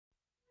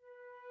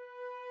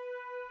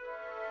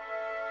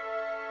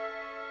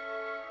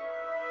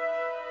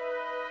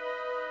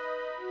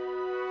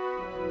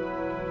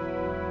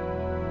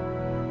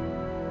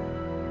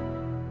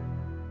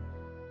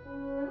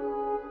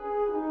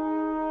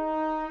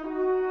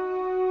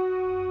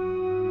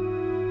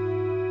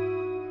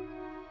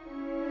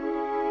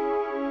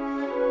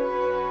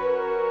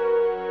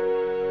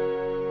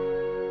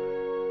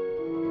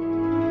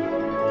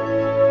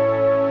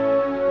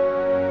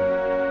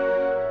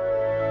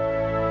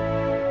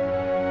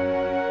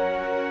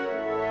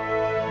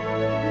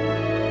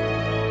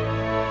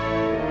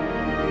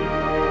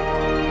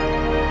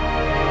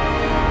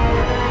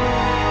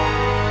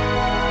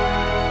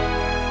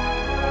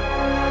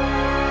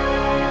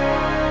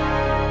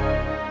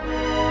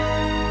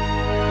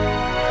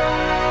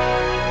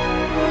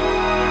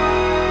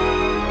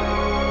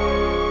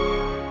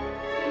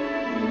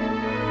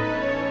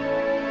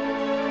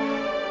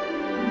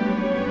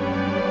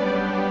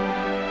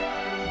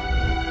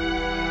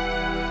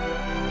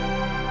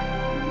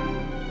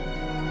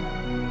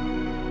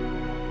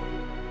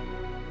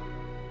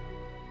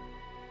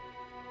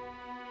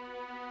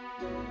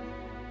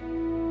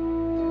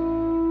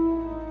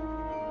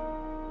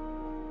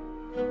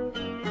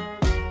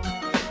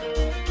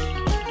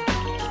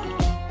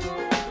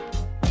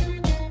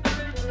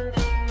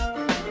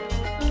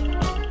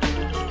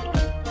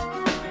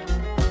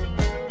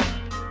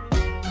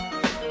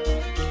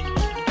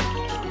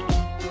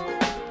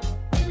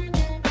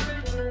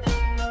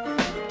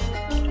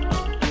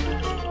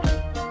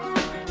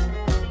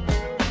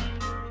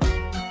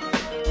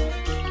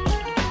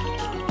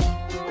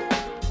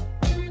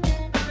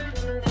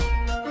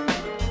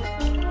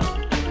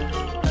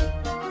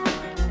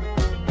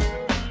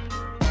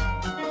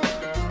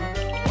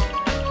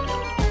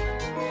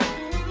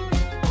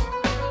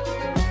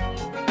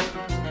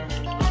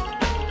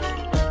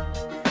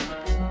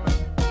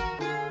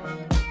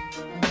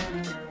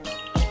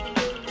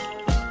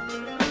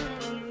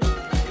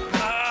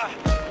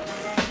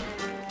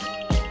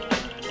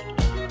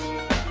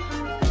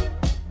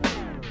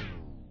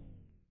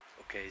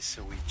Okay,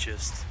 so we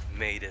just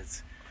made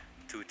it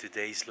to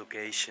today's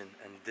location,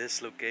 and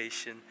this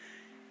location,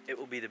 it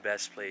will be the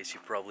best place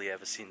you probably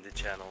ever seen in the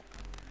channel.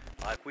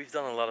 Like, we've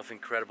done a lot of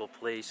incredible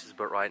places,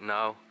 but right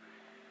now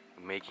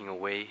we're making a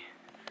way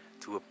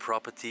to a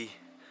property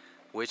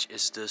which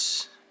is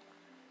just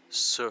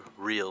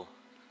surreal.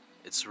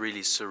 It's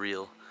really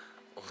surreal.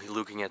 Only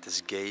looking at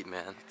this gate,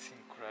 man. It's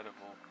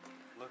incredible.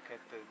 Look at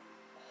the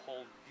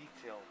whole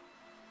detail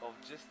of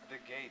just the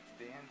gate,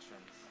 the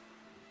entrance.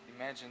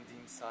 Imagine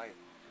the inside.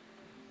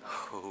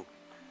 Oh.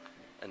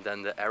 And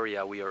then the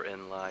area we are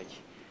in, like,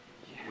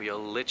 Yeah. we are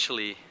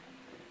literally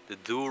the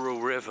Douro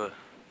River.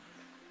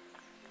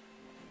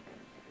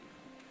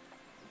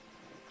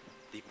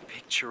 The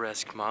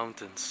picturesque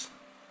mountains.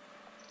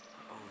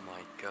 Oh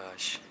my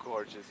gosh.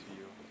 Gorgeous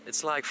view.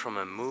 It's like from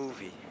a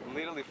movie.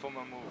 Literally from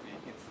a movie.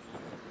 It's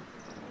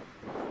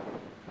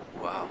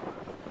Wow.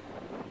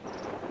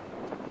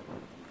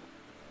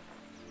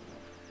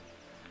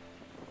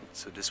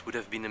 So this would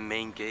have been the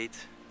main gate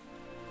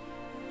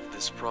of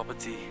this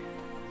property.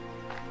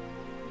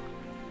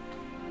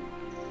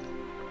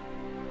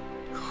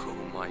 Oh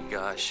my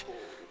gosh,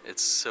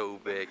 it's so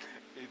big.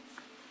 It's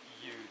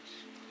huge.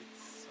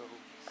 It's so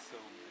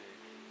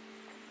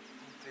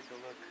big. Take a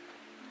look.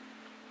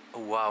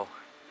 Oh wow.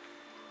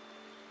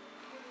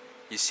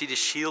 You see the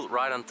shield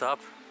right on top?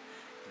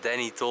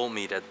 Danny told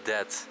me that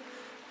that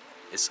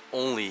is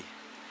only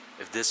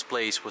if this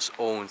place was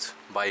owned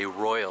by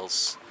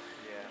royals.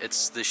 Yeah.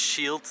 It's the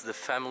shield, the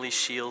family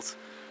shield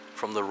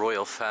from the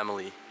royal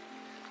family.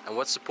 And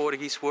what's the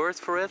Portuguese word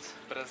for it?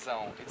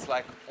 Brasão. It's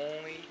like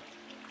only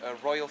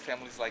royal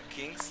families like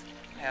kings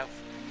have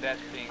that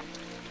thing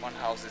on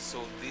houses.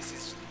 So this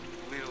is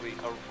literally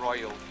a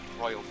royal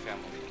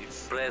family.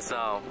 It's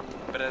Brasão.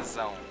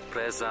 Brasão.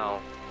 Brasão.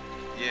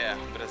 Yeah,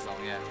 Brasão,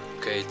 yeah.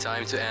 Okay,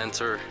 time to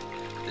enter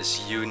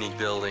this unique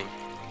building.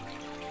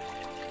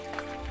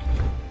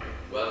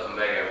 Welcome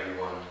back,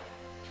 everyone.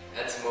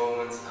 At the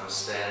moment I'm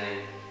standing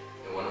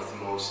in one of the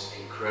most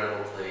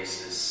incredible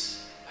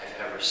places I've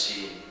ever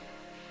seen.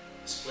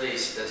 This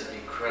place has an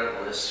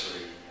incredible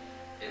history.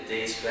 It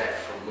dates back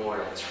from more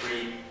than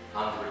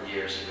 300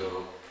 years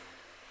ago.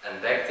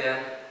 And back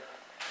then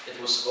it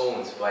was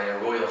owned by a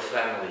royal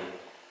family,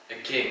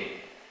 a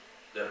king.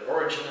 The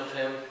origin of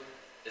him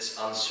is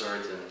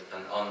uncertain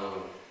and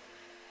unknown.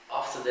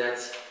 After that,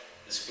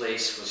 this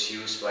place was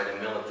used by the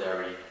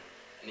military,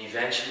 and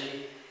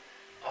eventually,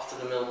 after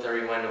the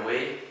military went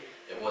away,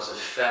 it was a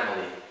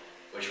family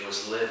which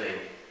was living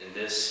in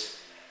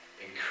this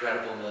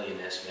incredible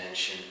millionaire's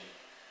mansion.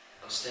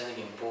 I'm standing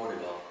in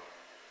Portugal.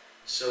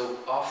 So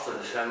after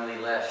the family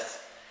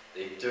left,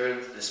 they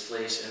turned this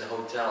place in a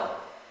hotel,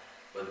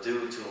 but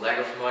due to lack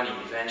of money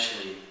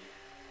eventually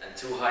and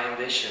too high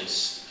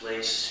ambitions, the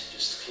place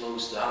just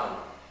closed down.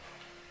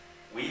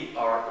 We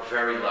are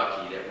very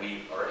lucky that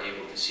we are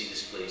able to see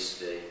this place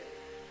today.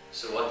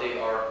 So what they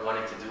are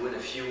wanting to do in a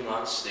few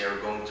months, they are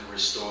going to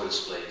restore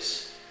this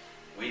place.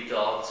 We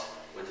talked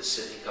with the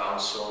city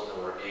council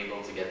and were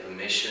able to get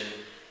permission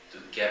to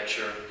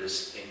capture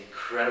this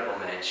incredible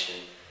mansion.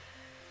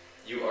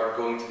 You are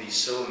going to be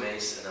so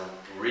amazed, and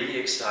I'm really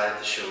excited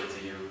to show it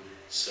to you.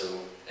 So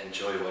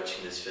enjoy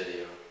watching this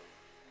video.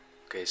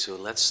 Okay, so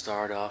let's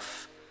start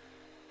off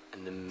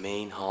in the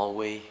main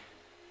hallway,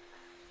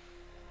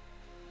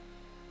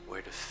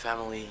 where the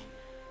family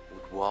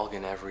would walk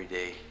in every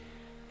day,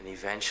 and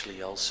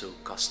eventually also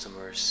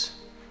customers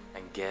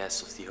and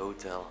guests of the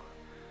hotel.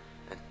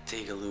 And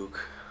take a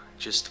look,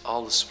 just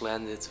all the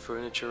splendid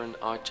furniture and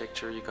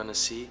architecture you're gonna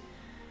see.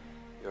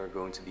 You're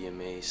going to be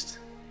amazed.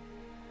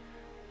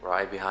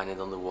 Right behind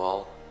it on the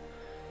wall,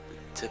 the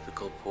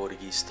typical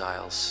Portuguese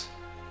styles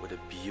with a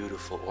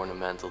beautiful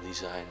ornamental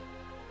design.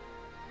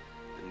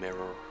 The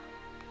mirror,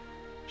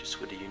 just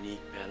with a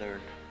unique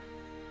pattern.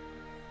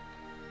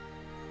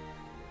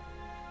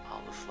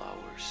 All the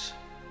flowers.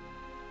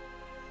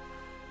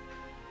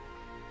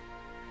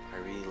 I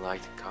really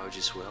like the couch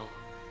as well.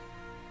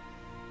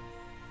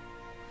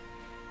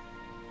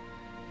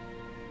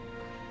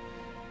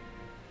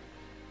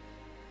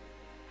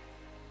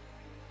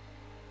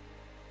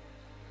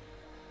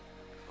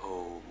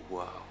 Oh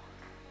wow.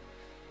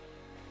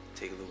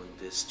 Take a look at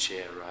this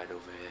chair right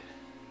overhead.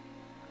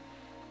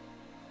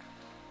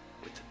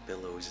 With the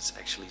pillows, it's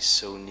actually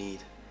so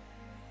neat.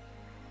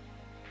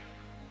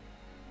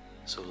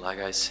 So like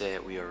I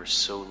said, we are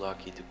so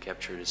lucky to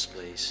capture this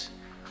place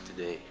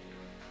today.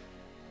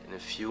 In a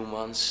few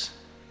months,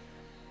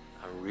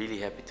 I'm really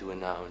happy to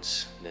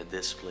announce that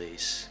this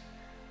place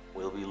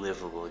will be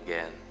livable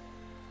again.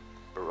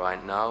 But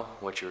right now,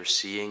 what you're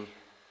seeing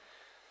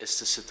is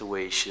the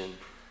situation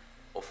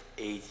of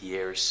 8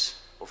 years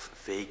of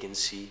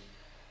vacancy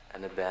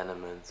and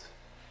abandonment.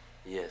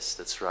 Yes,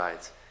 that's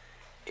right.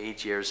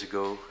 8 years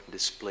ago,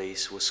 this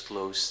place was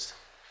closed.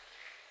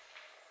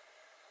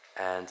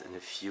 And in a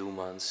few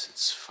months,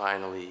 it's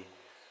finally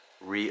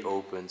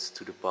reopened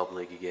to the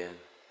public again.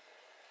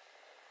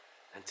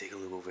 And take a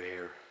look over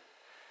here.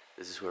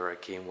 This is where I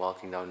came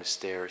walking down the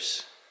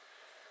stairs.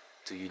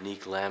 2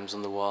 unique lamps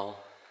on the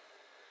wall.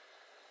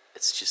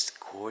 It's just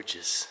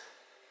gorgeous.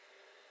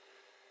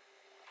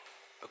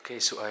 Okay,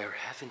 so I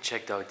haven't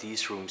checked out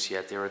these rooms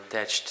yet. They're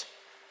attached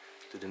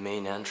to the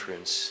main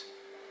entrance.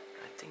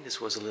 I think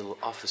this was a little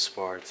office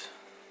part.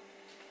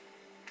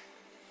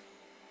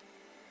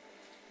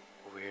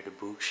 Over here the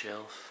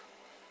bookshelf,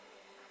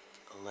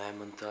 a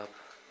lamp on top.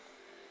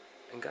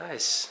 And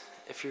guys,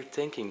 if you're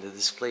thinking that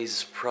this place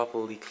is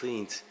properly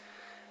cleaned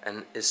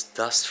and is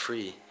dust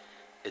free,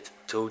 it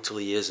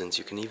totally isn't.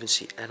 You can even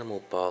see animal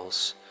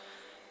paws.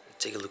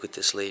 Take a look at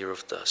this layer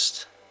of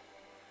dust.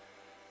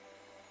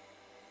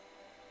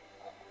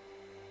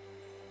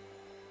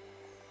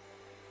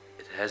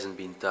 It hasn't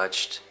been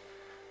touched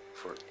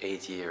for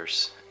 8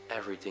 years.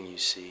 Everything you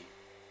see.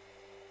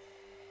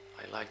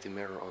 I like the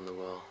mirror on the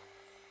wall.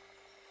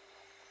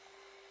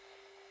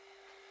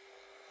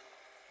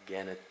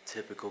 Again, a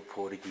typical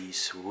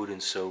Portuguese wooden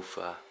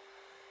sofa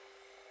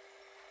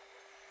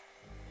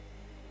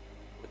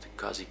with the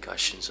cozy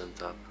cushions on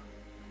top.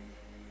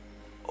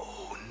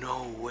 Oh,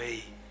 no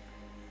way!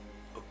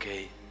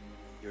 Okay,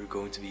 you're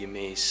going to be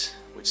amazed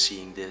with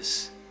seeing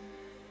this.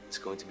 It's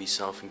going to be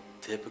something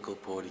typical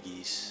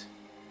Portuguese.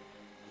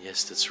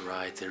 Yes, that's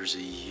right, there's a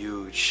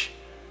huge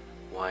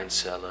wine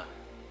cellar.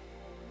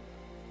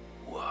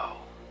 Wow.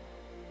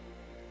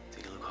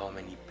 Take a look how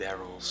many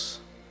barrels.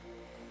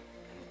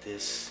 And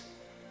this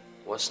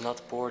was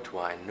not port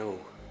wine, no.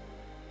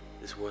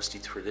 This was the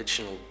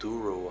traditional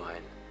Douro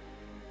wine,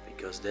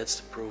 because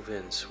that's the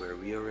province where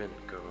we are in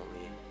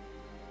currently.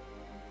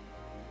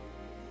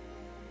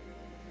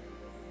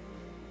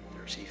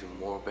 There's even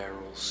more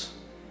barrels.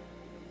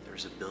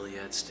 There's a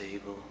billiards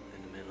table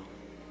in the middle.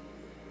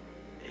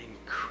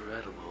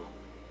 Incredible.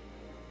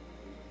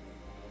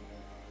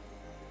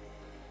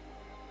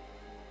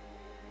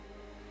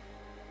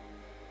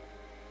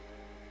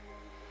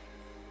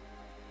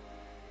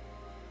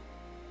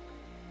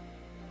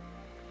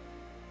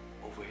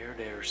 Over here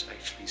there's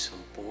actually some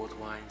port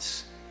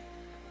wines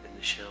in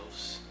the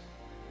shelves.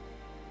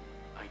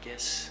 I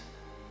guess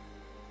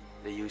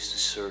they used to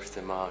serve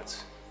them out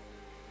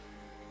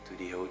to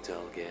the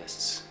hotel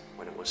guests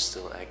when it was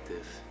still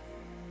active.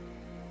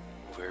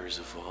 Where is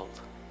a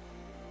vault?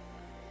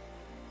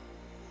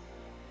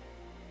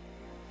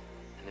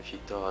 And if you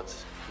thought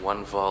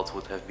one vault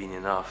would have been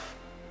enough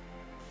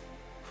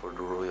for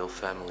the royal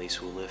families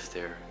who lived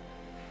there,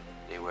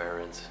 they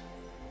weren't.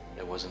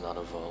 There was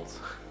another vault.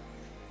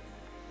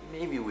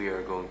 Maybe we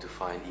are going to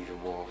find even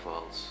more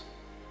vaults.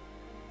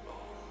 Oh,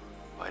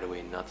 by the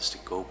way, notice the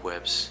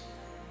cobwebs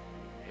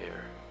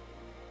here.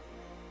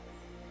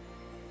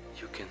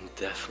 You can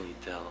definitely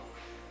tell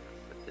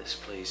that this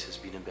place has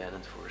been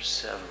abandoned for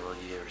several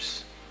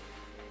years.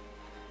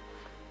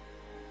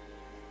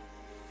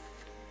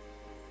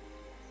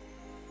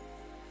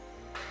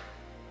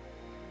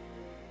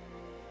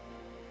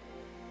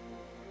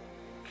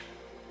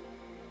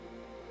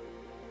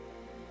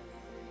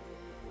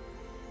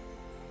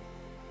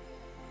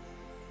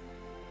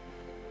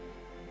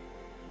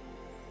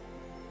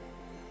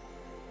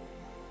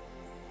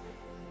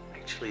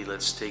 Actually,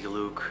 let's take a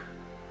look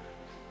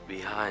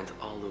behind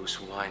all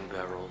those wine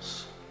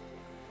barrels.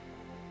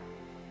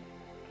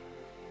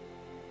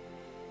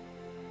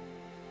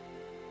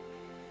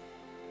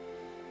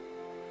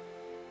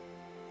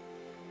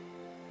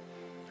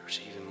 There's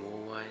even more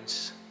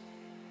wines.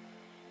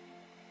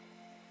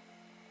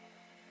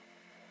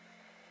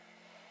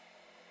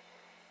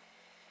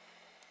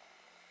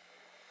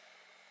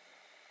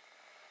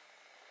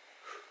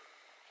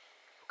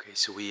 Okay,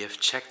 so we have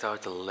checked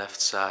out the left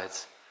side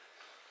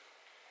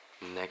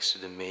next to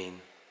the main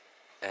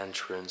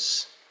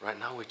entrance. Right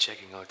now we're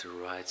checking out the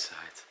right side.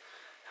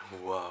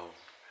 And wow,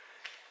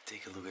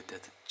 take a look at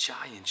that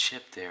giant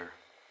ship there.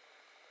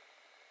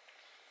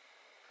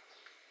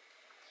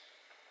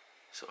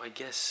 So I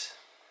guess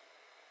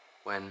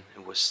when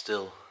it was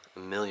still a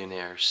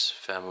millionaire's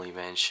family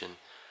mansion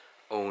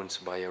owned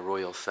by a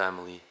royal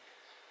family,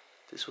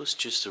 this was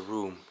just a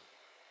room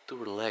to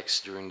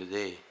relax during the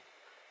day.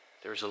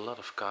 There's a lot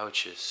of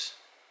couches.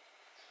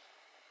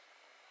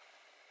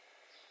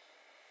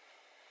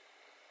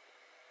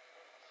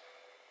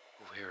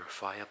 Over here a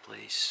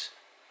fireplace.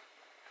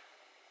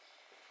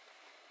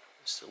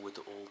 Still with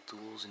the old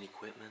tools and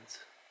equipment.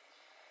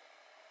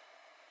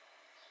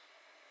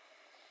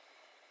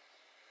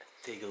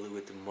 Take a look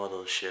at the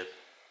model ship.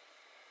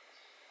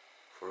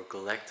 For a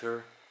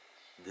collector,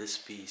 this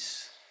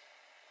piece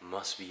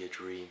must be a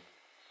dream.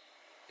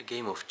 A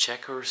game of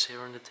checkers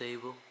here on the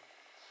table.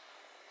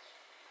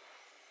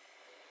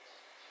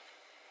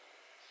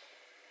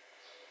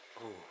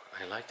 Oh,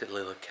 I like that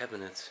little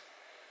cabinet.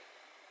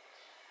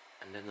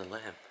 And then the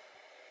lamp.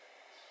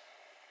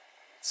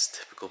 It's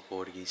typical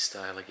Portuguese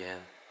style again.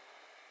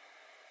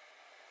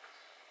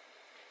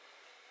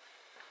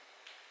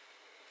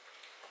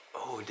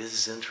 Oh, this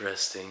is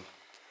interesting.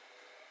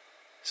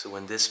 So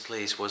when this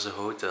place was a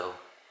hotel,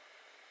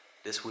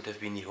 this would have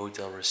been the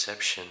hotel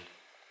reception.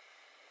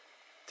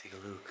 Take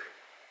a look.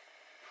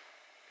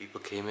 People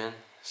came in,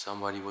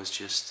 somebody was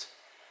just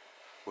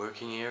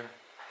working here.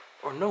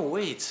 Or no,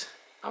 wait,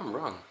 I'm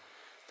wrong.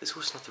 This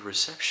was not the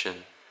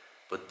reception.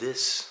 But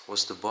this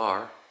was the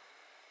bar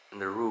in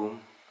the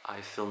room I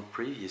filmed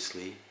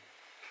previously.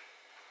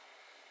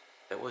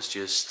 That was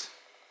just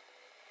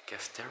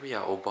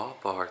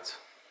𝗦𝘁cie𝗿𝘆𝗶.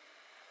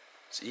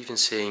 It's even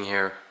saying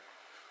here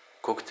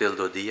cocktail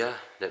do dia,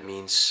 that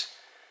means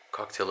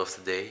cocktail of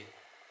the day,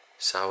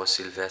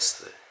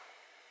 𝗦𝘁cie𝗿𝘆𝗶.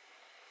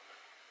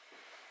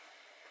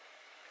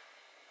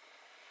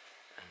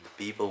 And the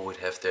people would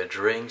have their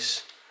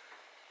drinks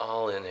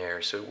all in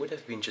here, so it would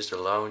have been just a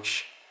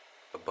lounge,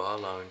 a bar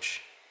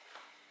lounge.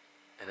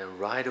 And then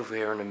right over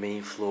here on the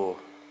main floor,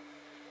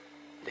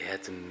 they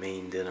had the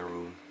main dinner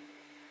room.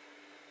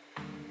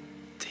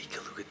 Take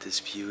a look at this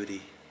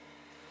beauty.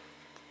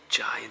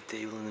 Giant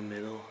table in the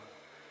middle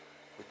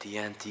with the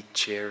antique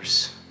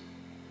chairs,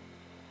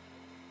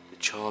 the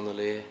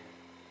chandelier,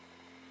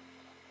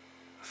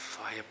 a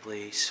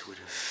fireplace with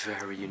a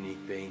very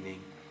unique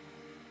painting.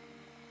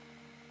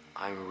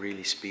 I'm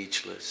really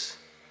speechless,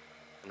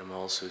 and I'm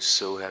also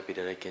so happy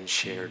that I can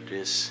share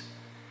this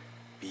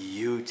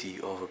beauty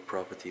of a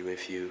property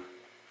with you.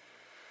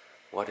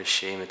 What a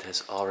shame it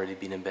has already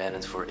been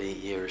abandoned for 8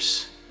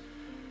 years,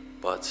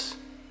 but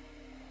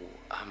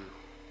I'm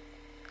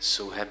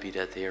so happy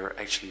that they are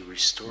actually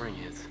restoring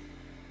it.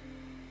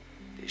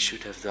 They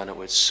should have done it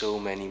with so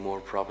many more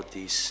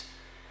properties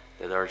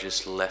that are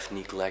just left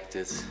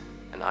neglected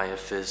and I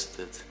have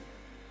visited.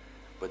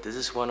 But this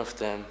is one of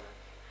them.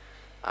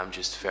 I'm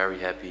just very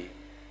happy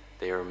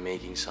they are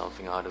making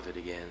something out of it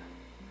again.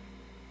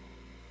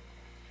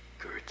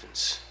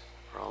 Curtains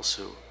are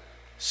also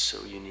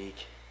so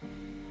unique.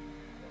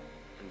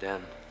 And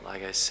then,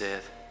 like I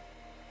said,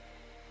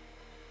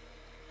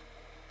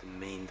 the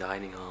main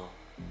dining hall.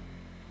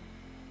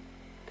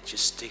 And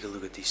just take a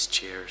look at these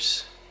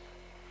chairs.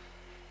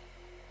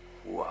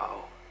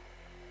 Wow.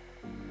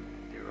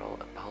 They're all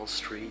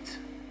upholstered.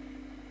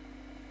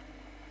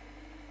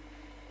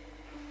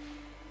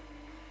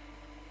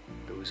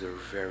 Those are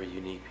very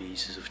unique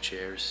pieces of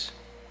chairs.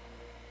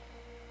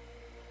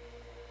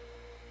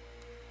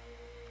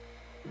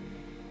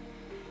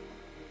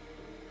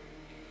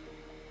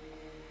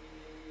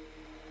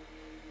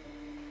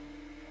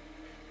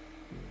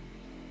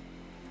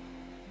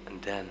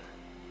 And then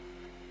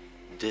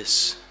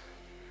this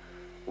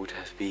would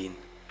have been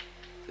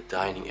the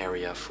dining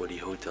area for the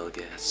hotel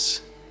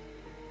guests.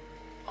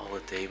 All the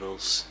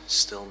tables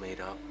still made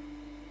up.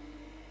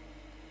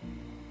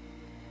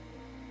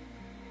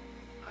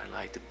 I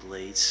like the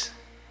plates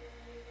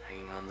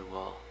hanging on the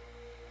wall.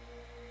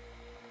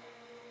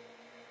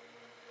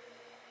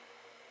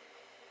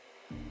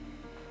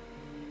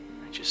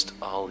 And just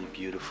all the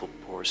beautiful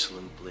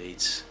porcelain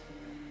plates.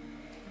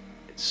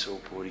 It's so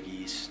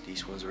Portuguese.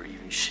 These ones are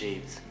even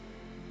shaped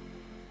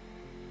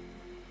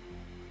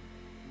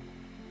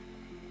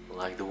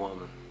like the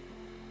woman.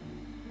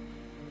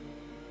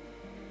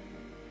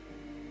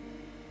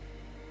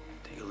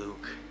 Take a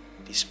look.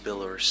 These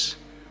pillars.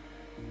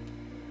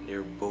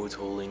 They're both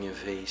holding a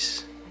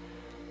vase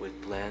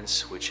with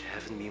plants which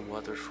haven't been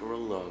watered for a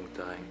long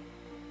time.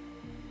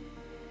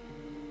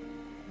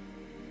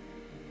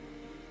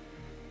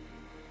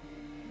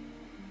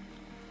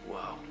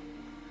 Wow.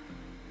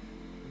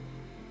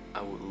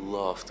 I would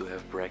love to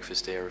have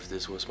breakfast there if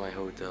this was my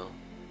hotel.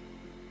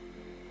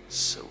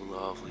 So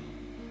lovely.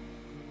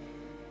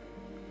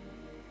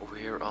 Over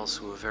here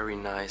also a very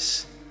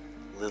nice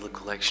little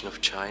collection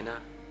of china.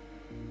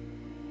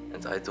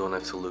 And I don't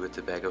have to look at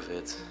the back of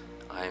it.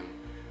 I'm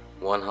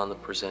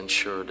 100%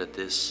 sure that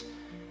this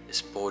is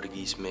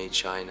Portuguese made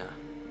china.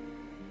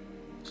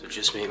 So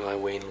just made my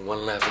way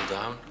one level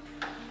down,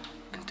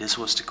 and this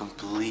was the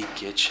complete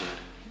kitchen.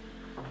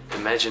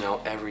 Imagine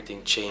how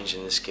everything changed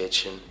in this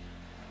kitchen.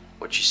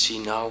 What you see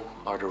now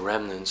are the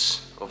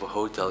remnants of a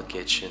hotel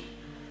kitchen.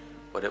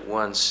 What at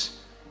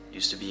once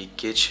used to be a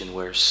kitchen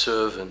where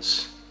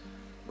servants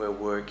were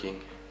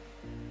working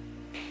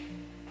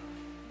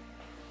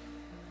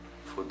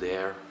for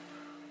their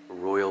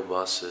royal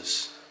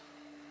buses.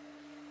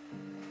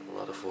 A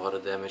lot of water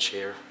damage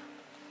here.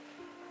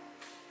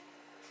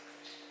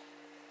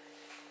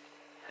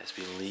 Has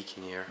been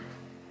leaking here.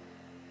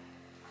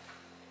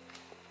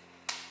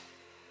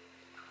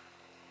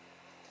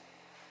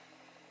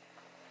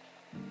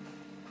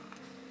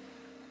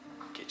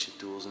 Kitchen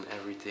tools and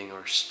everything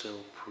are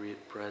still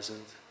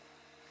present.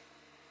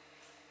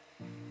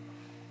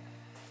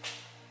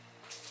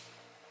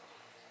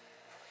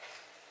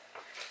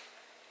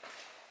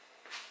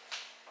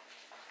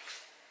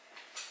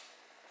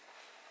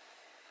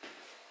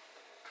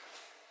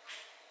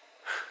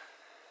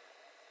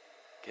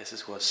 Guess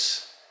it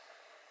was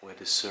where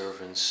the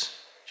servants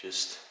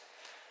just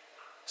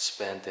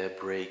spent their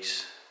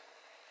breaks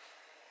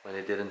when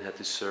they didn't have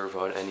to serve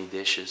out any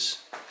dishes.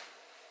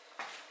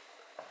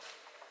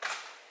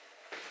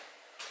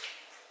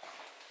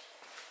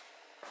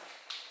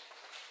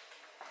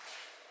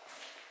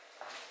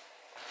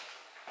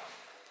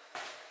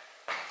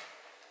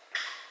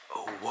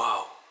 Oh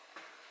wow!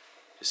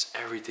 Just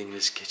everything in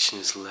this kitchen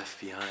is left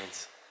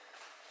behind.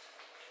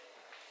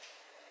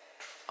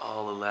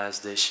 All the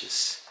last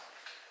dishes.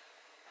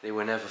 They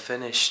were never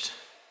finished.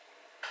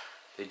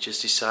 They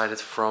just decided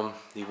from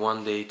the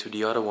one day to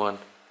the other one.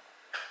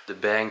 The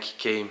bank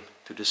came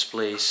to this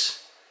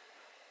place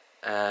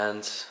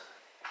and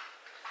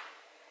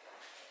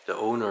the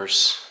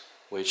owners,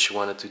 which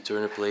wanted to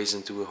turn the place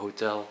into a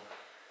hotel,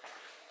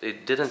 they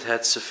didn't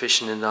have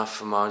sufficient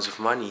enough amounts of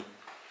money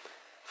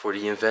for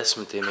the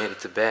investment they made at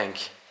the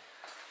bank.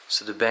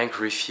 So the bank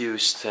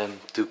refused them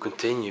to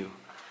continue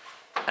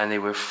and they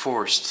were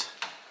forced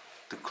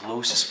to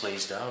close this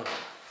place down.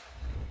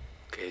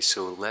 Okay,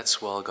 so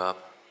let's walk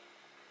up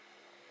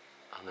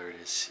under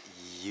this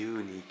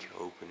unique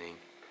opening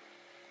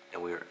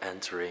and we're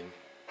entering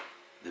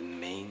the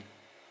main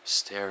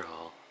stair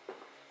hall.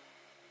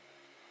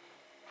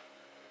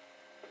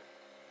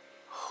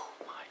 Oh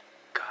my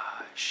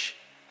gosh,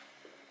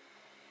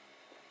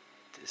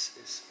 this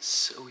is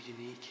so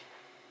unique.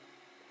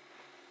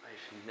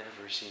 I've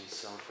never seen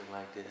something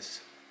like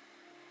this.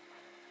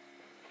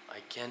 I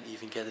can't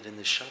even get it in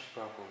the shot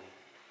properly.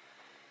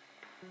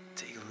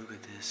 Take a look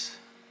at this.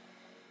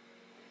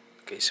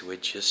 Okay, so we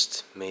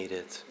just made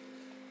it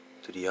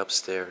to the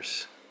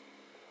upstairs.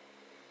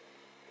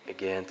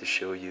 Again, to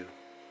show you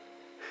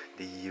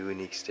the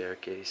unique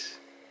staircase.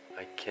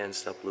 I can't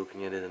stop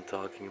looking at it and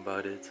talking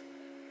about it.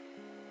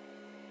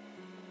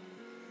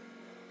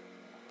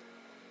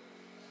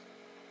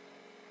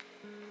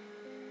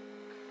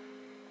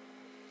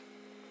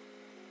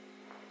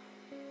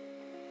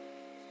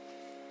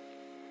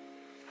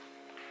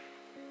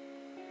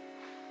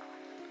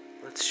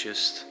 Let's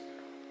just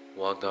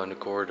walk down the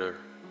corridor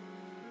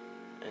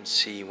and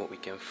see what we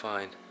can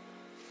find.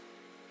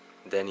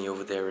 Danny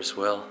over there as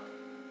well.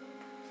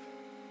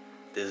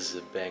 This is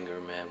a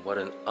banger, man. What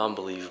an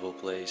unbelievable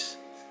place.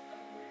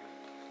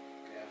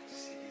 You have to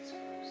see these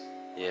rooms.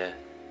 Yeah.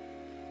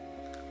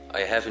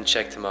 I haven't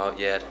checked them out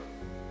yet.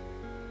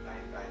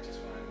 I just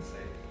wanted to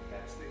say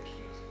that's the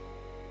king's room.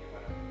 You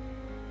wanna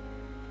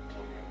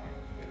blow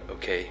your mind?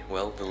 Okay,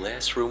 well, the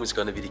last room is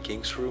gonna be the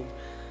king's room,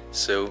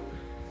 so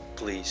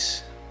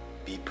please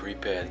be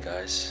prepared,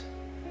 guys.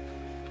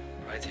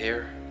 Right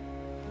here,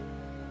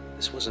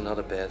 this was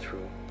another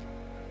bathroom,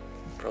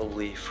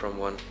 probably from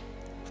one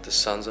of the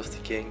sons of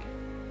the king.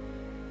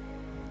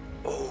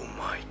 Oh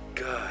my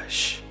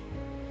gosh,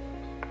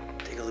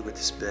 take a look at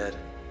this bed.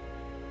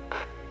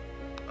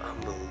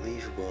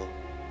 Unbelievable.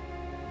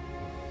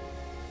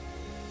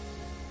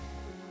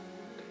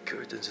 The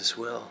curtains as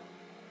well,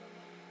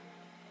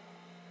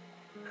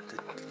 and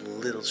the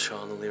little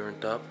chandelier on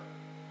top.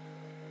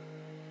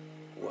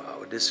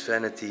 Wow, this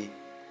vanity,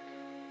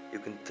 you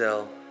can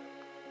tell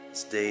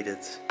it's dated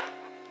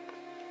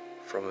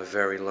from a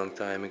very long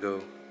time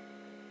ago.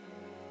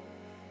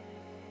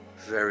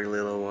 Very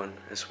little one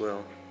as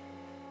well.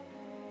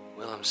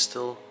 Well, I'm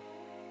still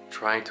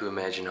trying to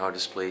imagine how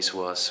this place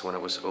was when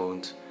it was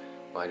owned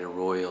by the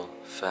royal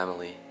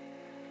family.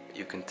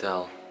 You can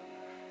tell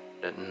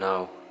that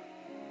now,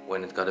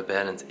 when it got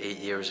abandoned 8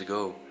 years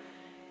ago,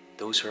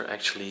 those are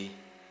actually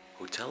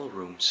hotel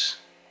rooms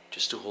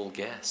just to hold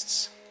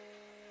guests.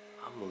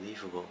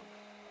 Unbelievable.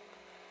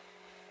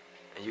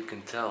 And you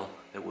can tell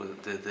that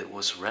it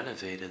was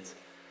renovated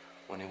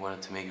when they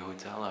wanted to make a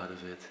hotel out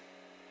of it,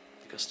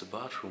 because the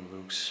bathroom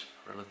looks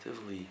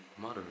relatively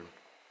modern.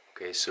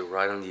 Okay, so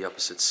right on the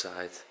opposite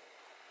side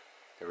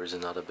there is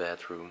another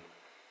bedroom,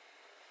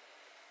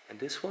 and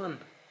this one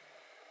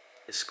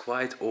is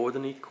quite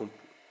ordinary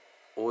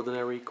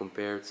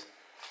compared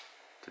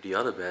to the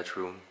other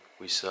bedroom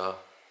we saw.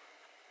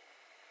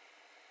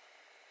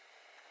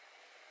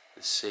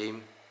 The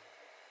same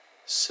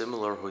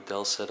similar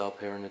hotel setup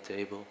here on the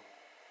table,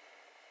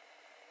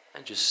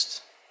 and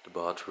just the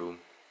bathroom,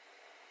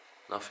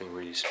 nothing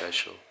really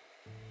special.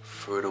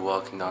 Further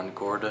walking down the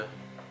corridor,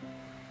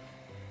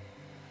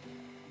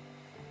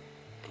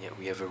 and yet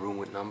we have a room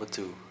with number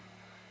 2.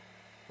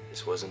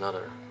 This was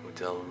another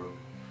hotel room.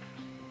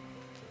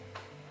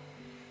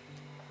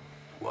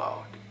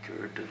 Wow, the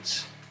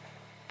curtains,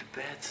 the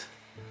bed,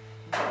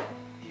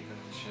 Even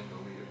the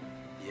chandelier.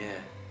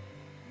 yeah,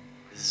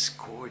 this is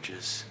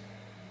gorgeous.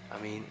 I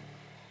mean,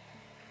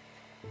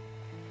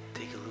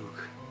 take a look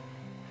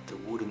at the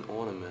wooden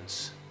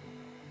ornaments.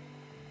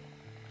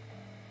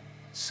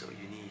 It's so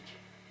unique.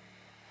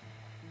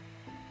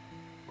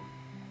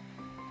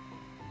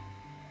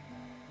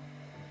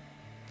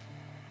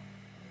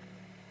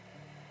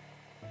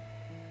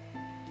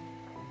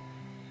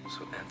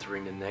 So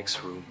entering the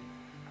next room.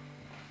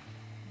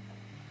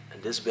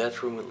 And this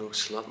bedroom, it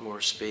looks a lot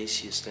more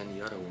spacious than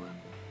the other one.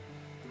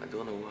 I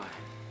don't know why.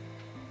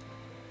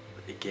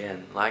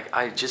 Again, like,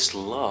 I just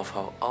love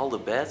how all the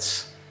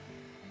beds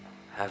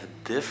have a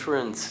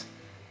different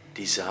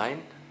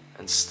design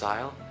and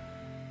style,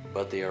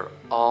 but they are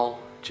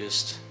all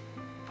just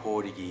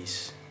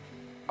Portuguese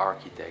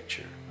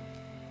architecture.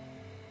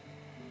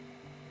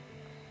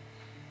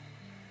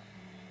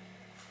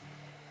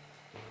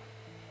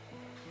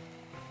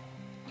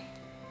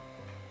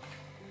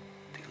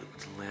 Take a look at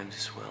the lamps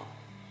as well.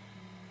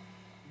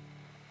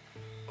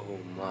 Oh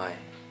my.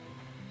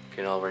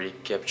 Can already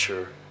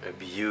capture a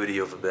beauty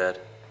of a bed.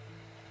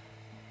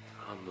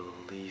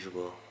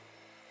 Unbelievable.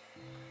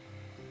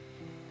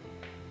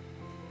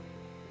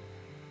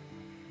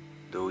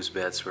 Those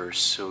beds were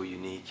so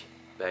unique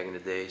back in the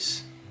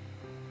days.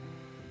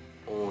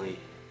 Only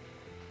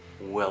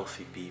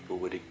wealthy people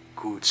with a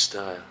good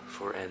style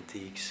for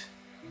antiques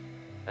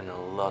and a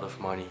lot of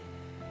money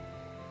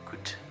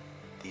could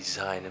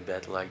design a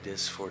bed like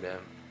this for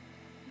them.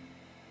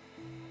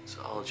 It's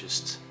all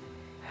just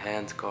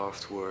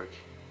hand-carved work.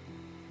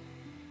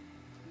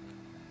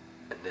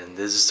 And then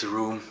this is the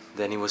room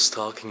Danny was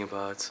talking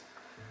about.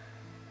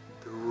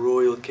 The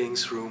royal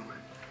king's room.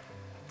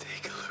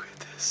 Take a look at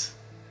this.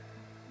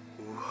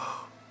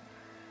 Wow.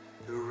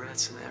 The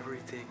rats and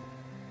everything.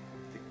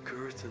 The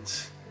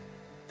curtains.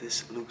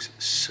 This looks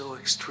so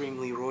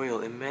extremely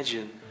royal.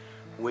 Imagine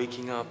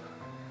waking up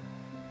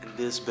in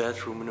this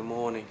bedroom in the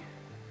morning.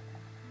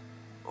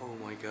 Oh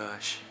my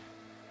gosh.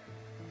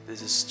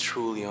 This is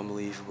truly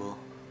unbelievable.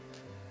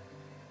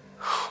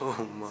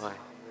 Oh my.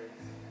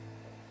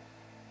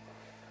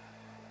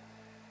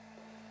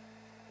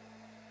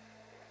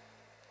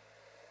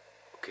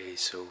 Okay,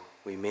 so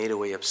we made our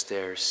way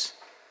upstairs.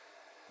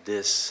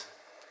 This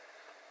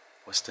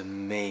was the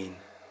main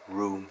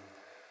room,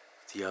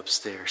 the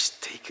upstairs.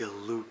 Take a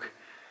look.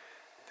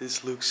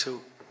 This looks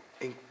so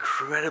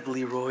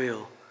incredibly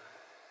royal.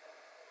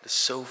 The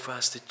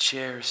sofas, the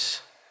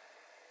chairs,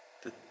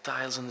 the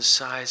tiles on the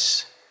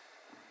sides,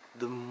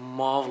 the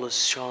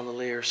marvelous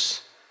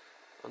chandeliers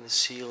on the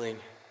ceiling.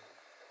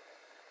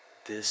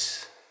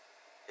 This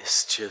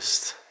is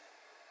just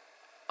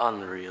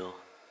unreal.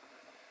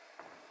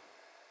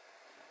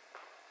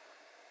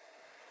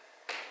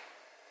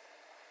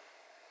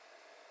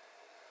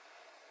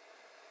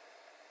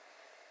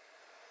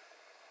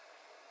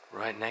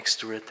 Right next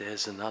to it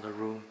there's another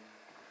room.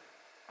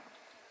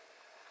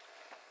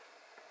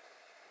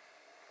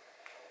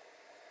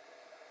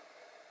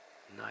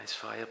 Nice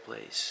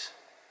fireplace.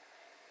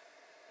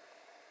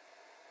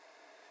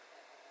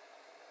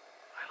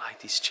 I like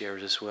these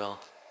chairs as well.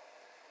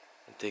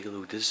 And take a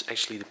look, this is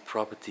actually the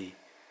property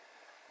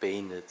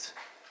painted.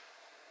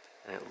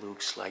 And it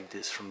looks like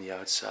this from the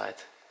outside.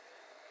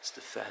 It's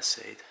the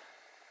facade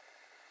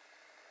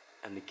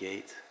and the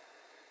gate.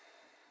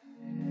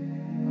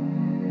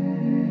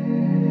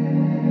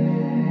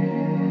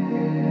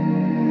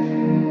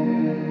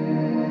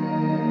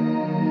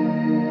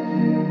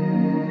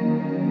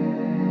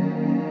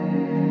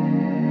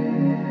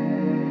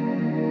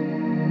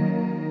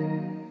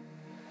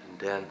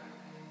 Then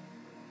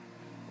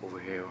over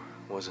here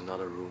was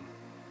another room.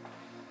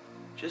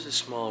 Just a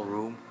small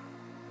room.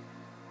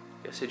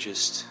 Guess I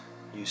just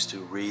used to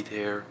read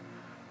here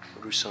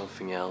or do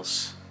something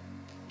else.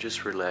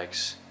 Just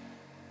relax.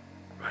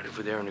 Right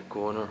over there in the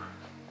corner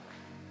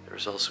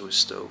there's also a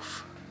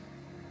stove.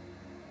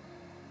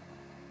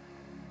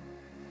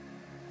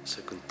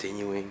 So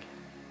continuing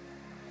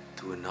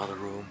to another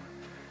room.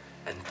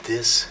 And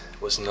this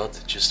was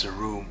not just a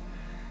room.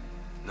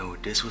 No,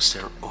 this was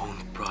their own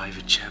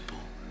private chapel.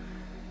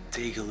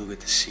 Take a look at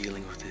the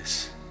ceiling of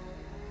this.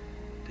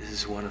 This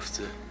is one of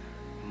the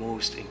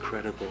most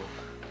incredible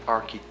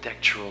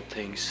architectural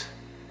things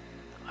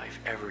I've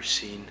ever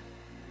seen.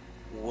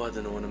 What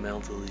an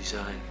ornamental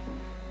design.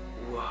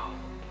 Wow.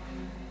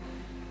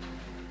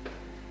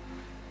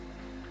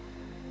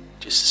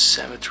 Just a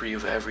symmetry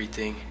of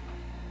everything.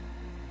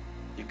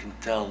 You can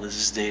tell this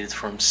is dated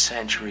from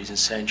centuries and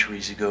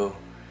centuries ago.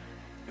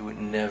 You would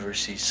never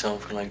see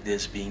something like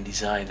this being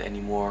designed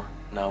anymore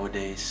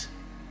nowadays.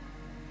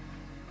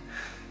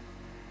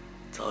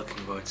 Talking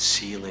about the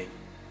ceiling,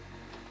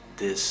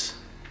 this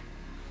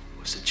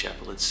was the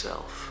chapel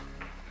itself.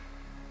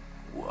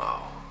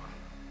 Wow.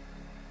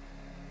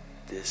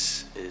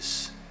 This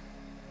is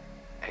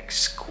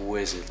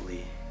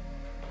exquisitely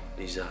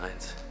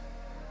designed.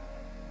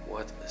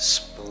 What a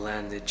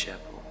splendid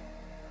chapel.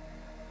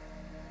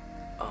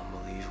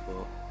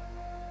 Unbelievable.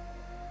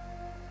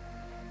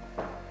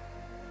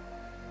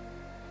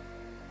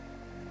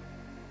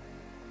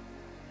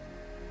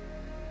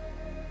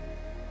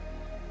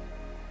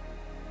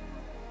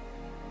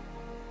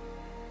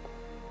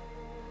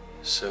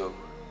 So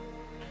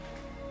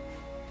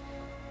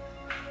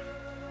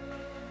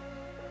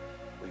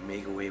we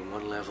make our way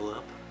one level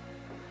up,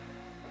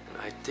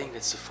 and I think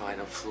it's the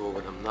final floor,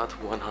 but I'm not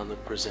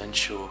 100%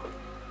 sure.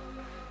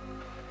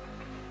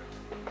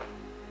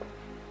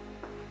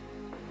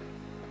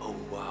 Oh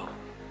wow,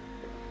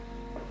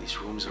 these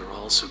rooms are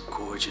also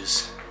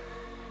gorgeous.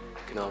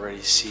 You can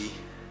already see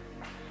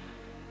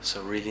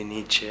some really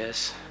neat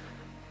chairs.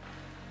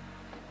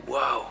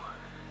 Wow,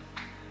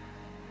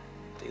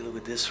 take a look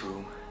at this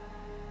room.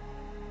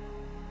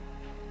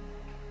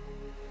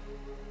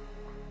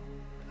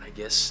 I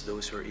guess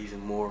those were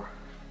even more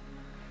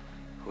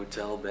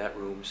hotel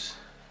bedrooms.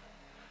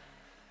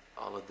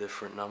 All a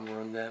different number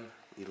on them,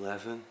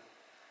 11.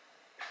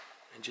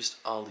 And just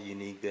all the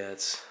unique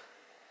beds.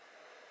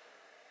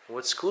 And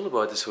what's cool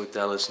about this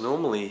hotel is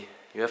normally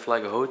you have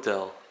like a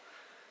hotel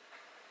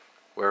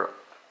where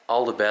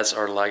all the beds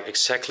are like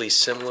exactly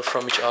similar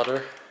from each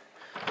other.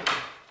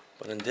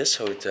 But in this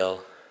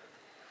hotel,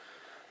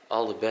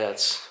 all the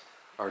beds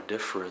are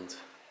different.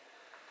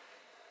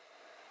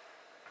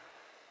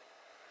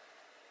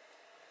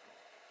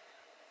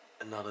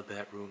 Another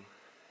bedroom.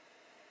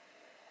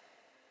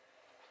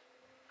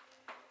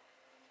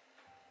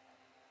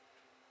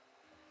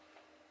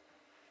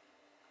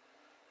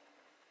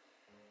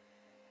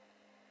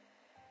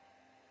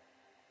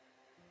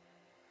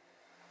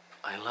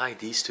 I like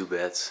these two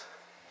beds.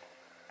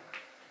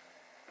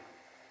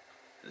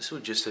 This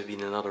would just have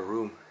been another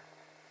room.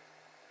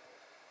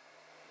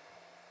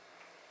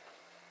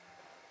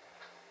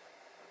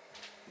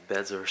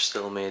 Beds are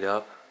still made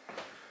up.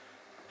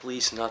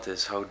 Please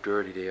notice how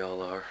dirty they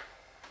all are.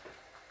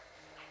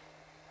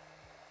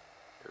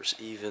 There's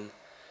even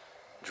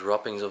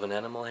droppings of an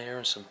animal hair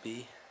and some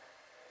pee.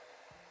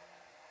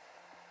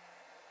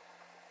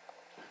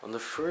 On the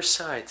first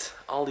sight,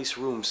 all these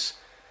rooms,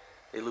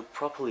 they look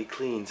properly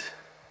cleaned.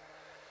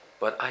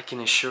 But I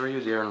can assure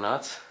you they are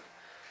not.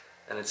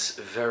 And it's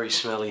very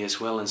smelly as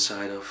well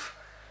inside of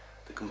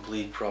the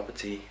complete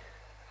property.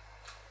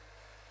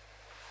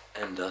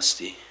 And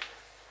dusty.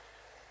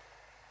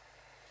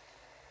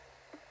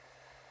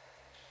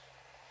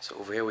 So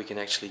over here we can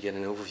actually get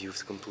an overview of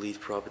the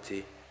complete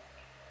property.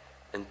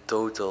 In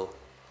total,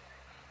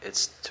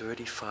 it's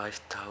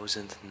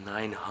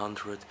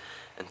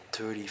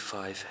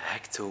 35,935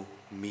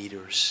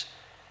 hectometers,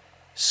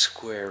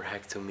 square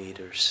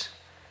hectometers.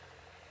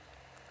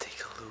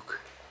 Take a look.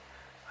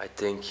 I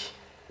think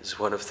it's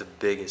one of the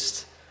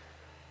biggest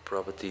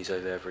properties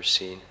I've ever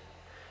seen.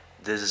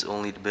 This is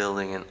only the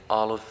building in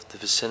all of the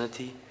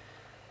vicinity,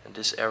 and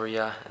this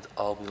area, and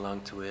all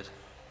belong to it.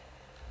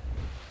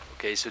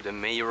 Okay, so the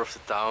mayor of the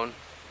town,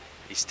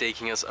 he's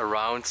taking us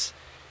around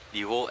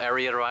the whole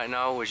area right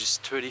now, which is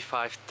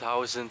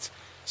 35,000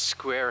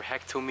 square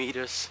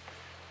hectometers.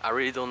 I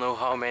really don't know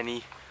how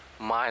many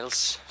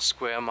miles,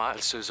 square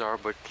miles those are,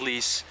 but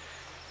please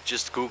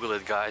just Google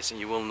it, guys, and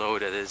you will know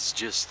that it's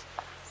just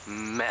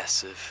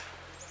massive.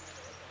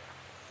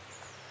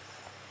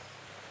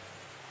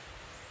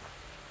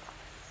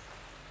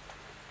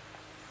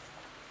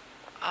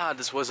 Ah,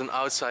 this was an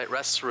outside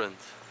restaurant.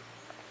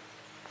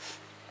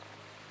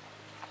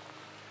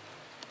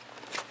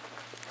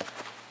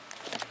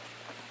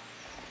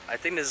 I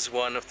think this is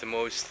one of the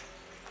most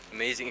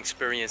amazing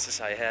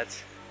experiences I had.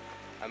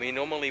 I mean,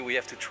 normally we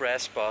have to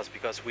trespass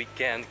because we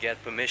can't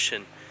get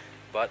permission,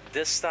 but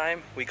this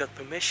time we got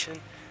permission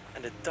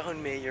and the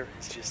town mayor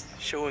is just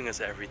showing us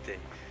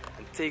everything.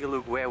 And take a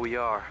look where we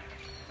are.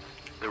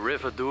 The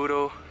River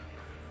Douro,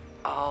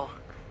 all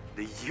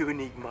the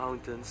unique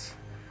mountains,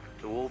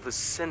 the whole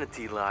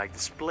vicinity, like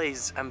this place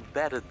is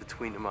embedded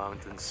between the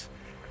mountains.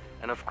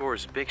 And of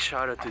course, big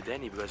shout out to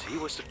Danny because he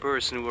was the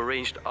person who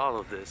arranged all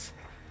of this.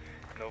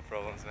 No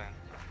problems, man.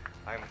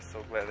 I'm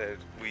so glad that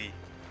we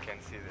can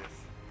see this.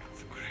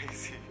 It's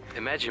crazy.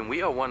 Imagine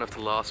we are one of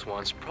the last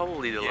ones,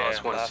 probably the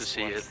last ones to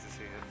see it.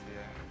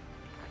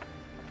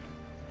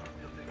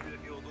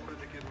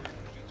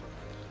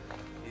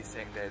 He's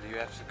saying that you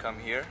have to come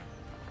here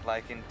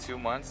like in 2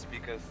 months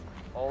because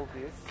all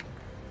this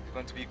is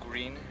going to be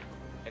green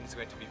and it's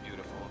going to be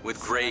beautiful. With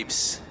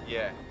grapes.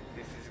 Yeah,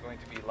 this is going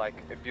to be like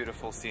a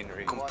beautiful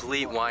scenery.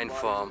 Complete wine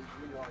farm.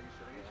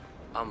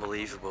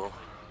 Unbelievable.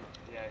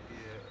 Yeah,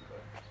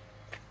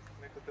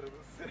 como é que eu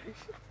traduzo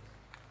isto?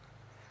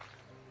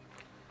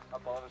 Há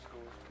palavras que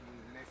eu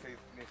nem sei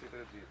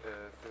traduzir.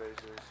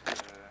 Cerejas.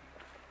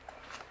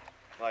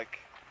 Like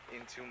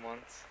in 2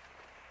 months,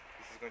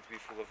 this is going to be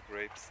full of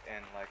grapes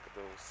and like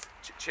those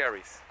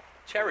cherries.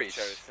 Cherries.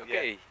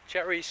 Okay, yeah.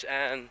 cherries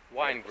and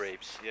wine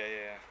grapes.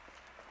 Yeah.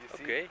 You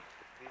see, Okay.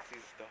 this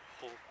is the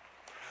whole.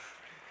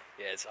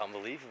 Yeah, it's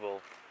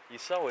unbelievable. You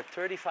saw it,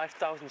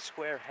 35,000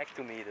 square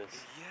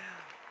hectometers.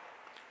 Yeah.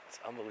 It's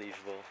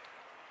unbelievable.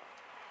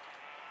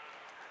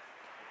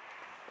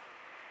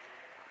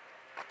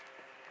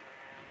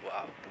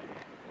 Wow.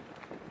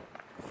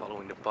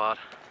 Following the path.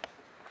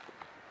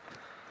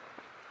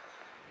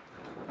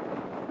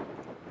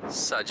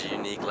 Such a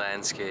unique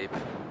landscape. You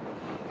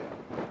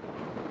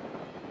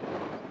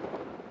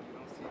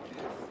don't see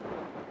this.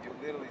 You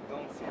literally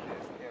don't see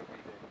this every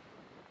day.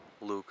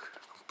 Look,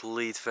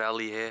 complete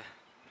valley here.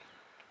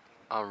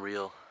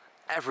 Unreal.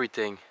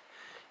 Everything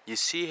you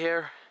see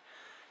here,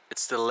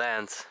 it's the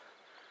land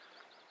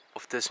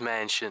of this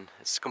mansion.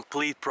 It's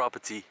complete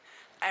property.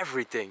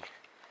 Everything.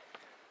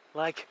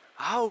 Like,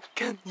 how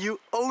can you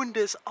own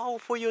this all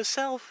for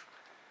yourself?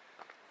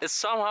 It's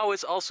somehow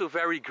it's also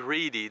very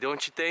greedy,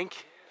 don't you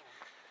think?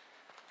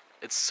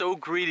 It's so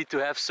greedy to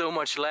have so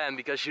much land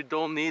because you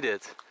don't need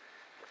it.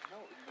 No,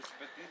 but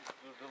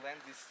the land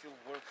is still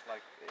works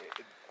like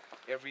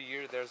every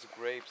year. There's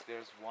grapes,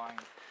 there's wine.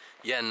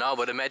 Yeah, no,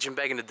 but imagine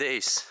back in the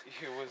days.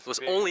 It was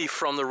big. only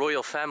from the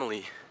royal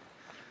family.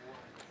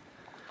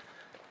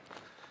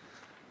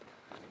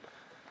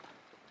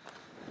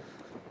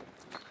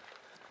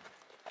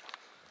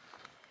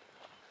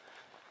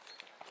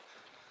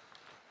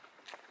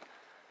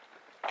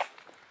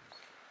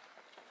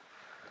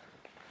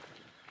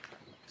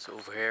 So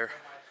over here,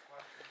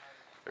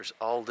 there's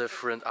all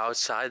different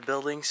outside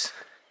buildings.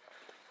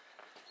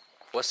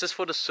 Was this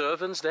for the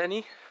servants,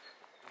 Danny?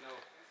 No,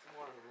 it's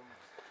more rooms.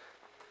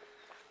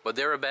 But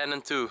they're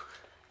abandoned too.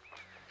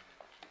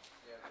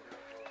 Yeah,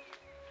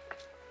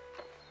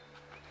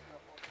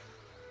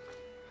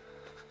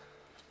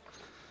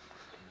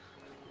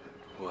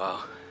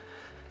 Wow.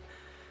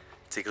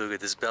 Take a look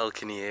at this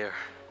balcony here.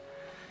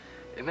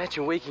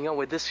 Imagine waking up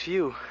with this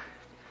view.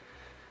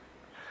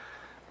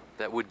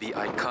 That would be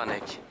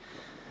iconic.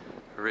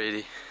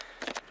 Really.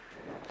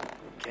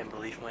 Can't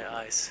believe my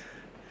eyes.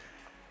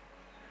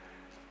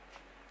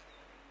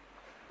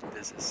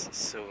 This is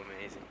so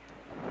amazing.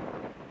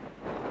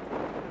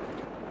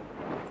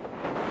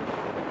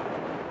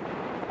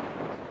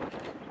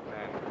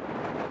 Man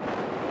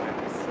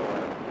is so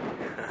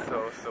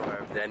happy. So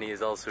happy. Danny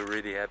is also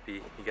really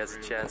happy. He gets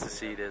a chance to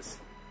see this.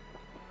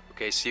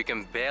 Okay, so you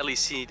can barely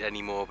see it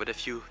anymore, but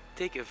if you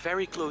take a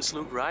very close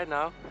look right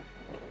now,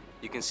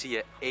 you can see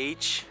an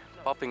H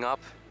popping up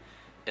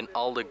in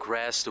all the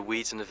grass, the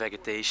weeds and the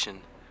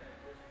vegetation.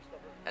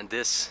 And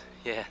this,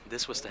 yeah,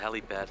 this was the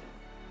helipad.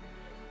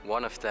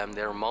 One of them,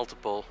 there are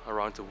multiple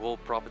around the whole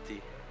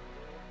property.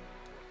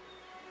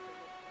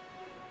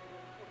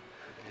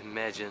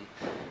 Imagine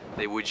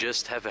they would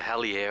just have a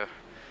heli here.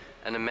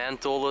 And the man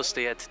told us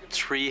they had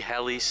 3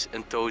 helis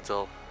in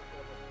total.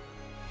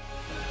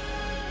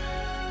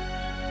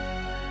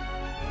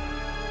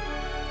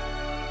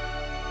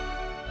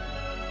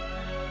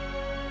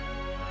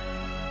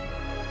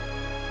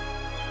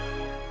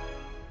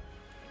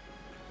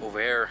 Over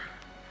here,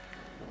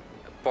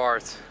 a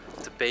part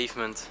of the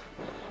pavement,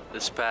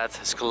 this path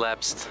has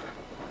collapsed.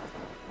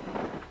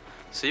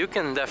 So you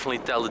can definitely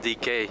tell the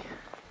decay.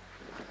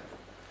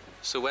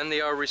 So when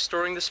they are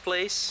restoring this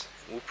place,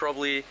 we'll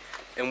probably,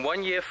 in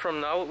 1 year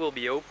from now, it will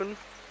be open.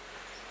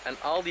 And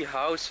all the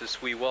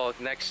houses we walk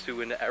next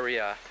to in the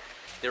area,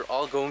 they're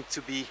all going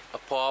to be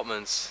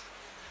apartments.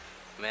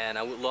 Man,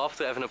 I would love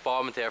to have an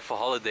apartment there for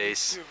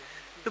holidays.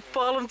 The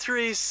palm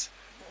trees,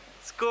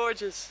 it's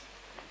gorgeous.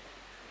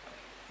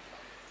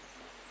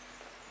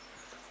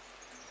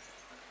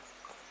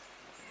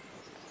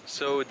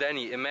 So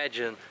Danny,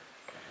 imagine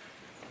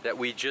that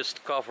we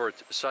just covered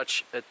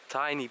such a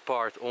tiny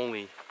part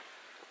only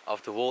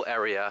of the whole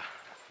area.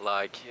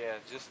 Like, yeah,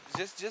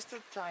 just a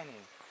tiny.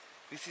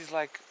 This is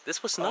like,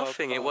 this was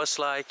nothing. It was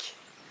like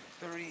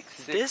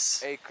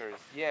 36 acres.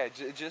 Yeah,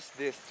 just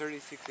this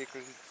 36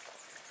 acres is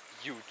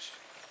huge.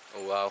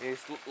 Oh wow.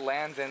 It's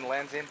lands and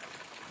lands in.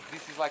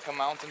 This is like a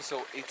mountain,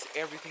 so it's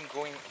everything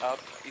going up.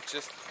 It's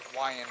just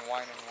wine and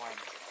wine and wine.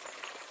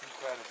 It's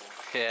incredible.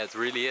 Yeah, it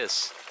really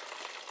is.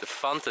 The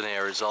fountain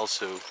here is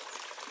also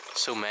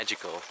so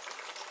magical.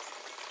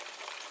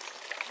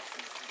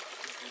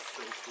 This is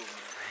so cool,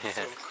 man. Yeah.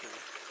 So cool.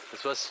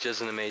 This was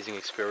just an amazing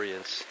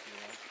experience.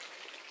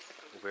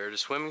 Yeah. We're the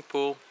swimming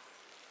pool.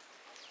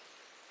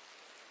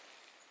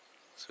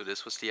 So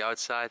this was the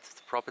outside of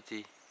the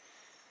property.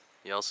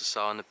 You also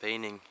saw in the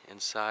painting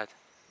inside.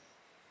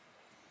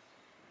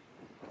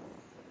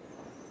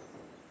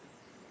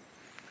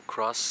 The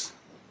cross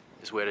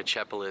is where the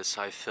chapel is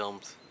I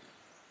filmed.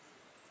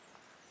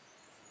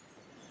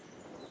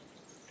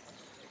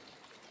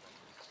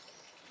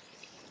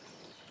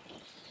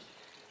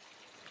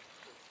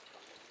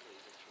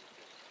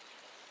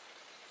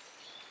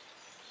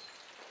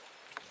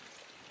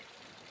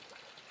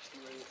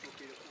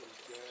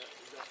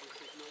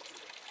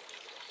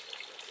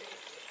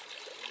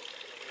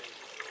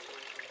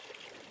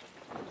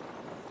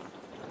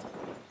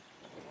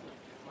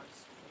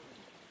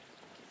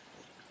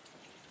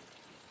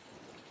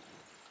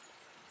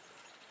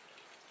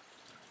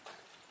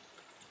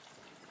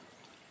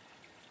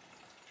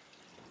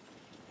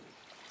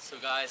 So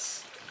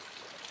guys,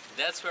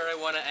 that's where I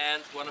want to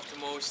end one of the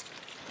most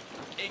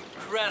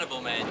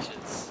incredible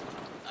mansions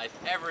I've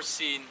ever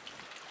seen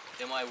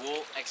in my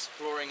whole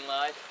exploring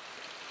life.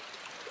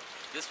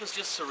 This was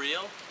just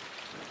surreal.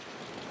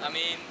 I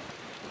mean,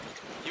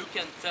 you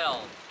can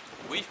tell.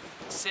 We've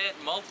said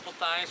multiple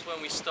times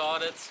when we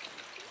started,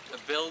 a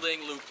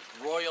building looked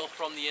royal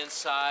from the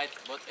inside,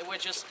 but it were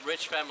just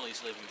rich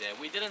families living there.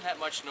 We didn't have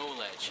much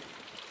knowledge,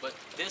 but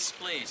this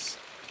place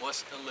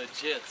was a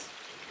legit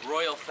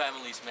royal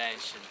family's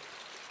mansion.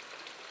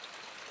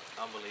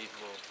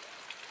 Unbelievable.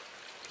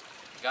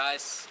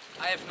 Guys,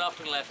 I have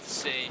nothing left to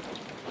say.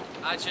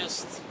 I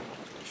just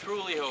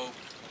truly hope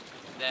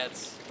that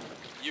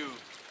you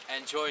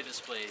enjoy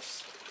this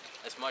place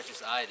as much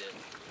as I did.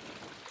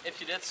 If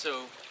you did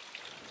so,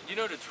 you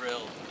know the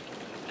drill.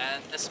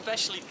 And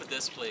especially for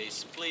this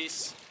place,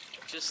 please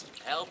just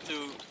help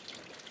to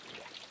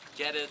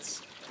get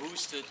it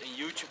boosted in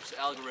YouTube's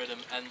algorithm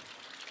and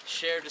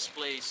share this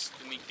place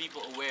to make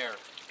people aware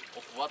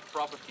of what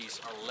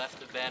properties are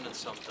left abandoned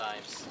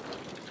sometimes.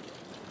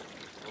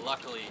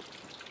 Luckily,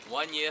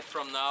 1 year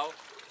from now,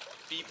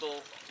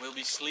 people will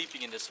be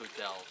sleeping in this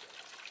hotel.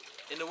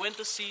 In the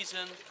winter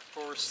season,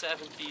 for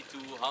 70 to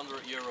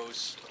 100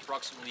 euros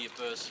approximately a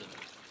person.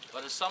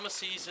 But in summer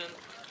season,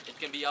 it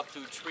can be up to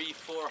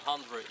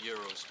 300-400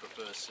 euros per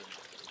person.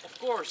 Of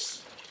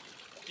course,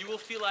 you will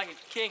feel like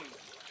a king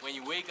when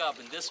you wake up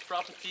in this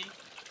property,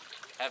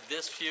 have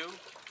this view,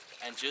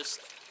 and just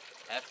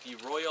have the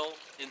royal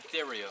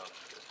interior.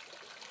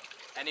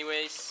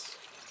 Anyways,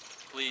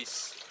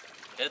 please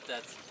hit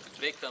that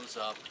big thumbs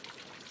up,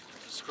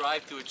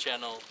 subscribe to the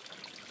channel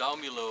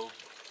down below,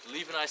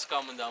 leave a nice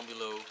comment down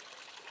below,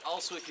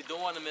 Also, if you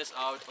don't want to miss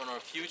out on our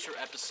future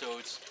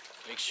episodes,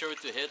 make sure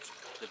to hit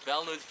the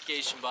bell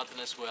notification button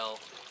as well.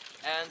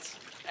 And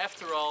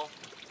after all,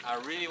 I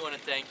really want to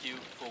thank you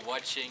for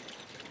watching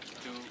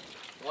to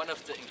one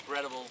of the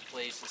incredible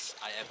places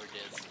I ever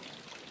did.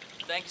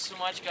 Thank you so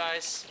much,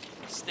 guys.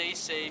 Stay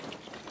safe,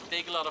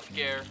 take a lot of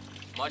care,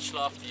 much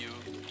love to you,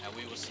 and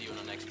we will see you on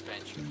the next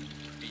adventure.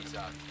 Peace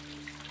out.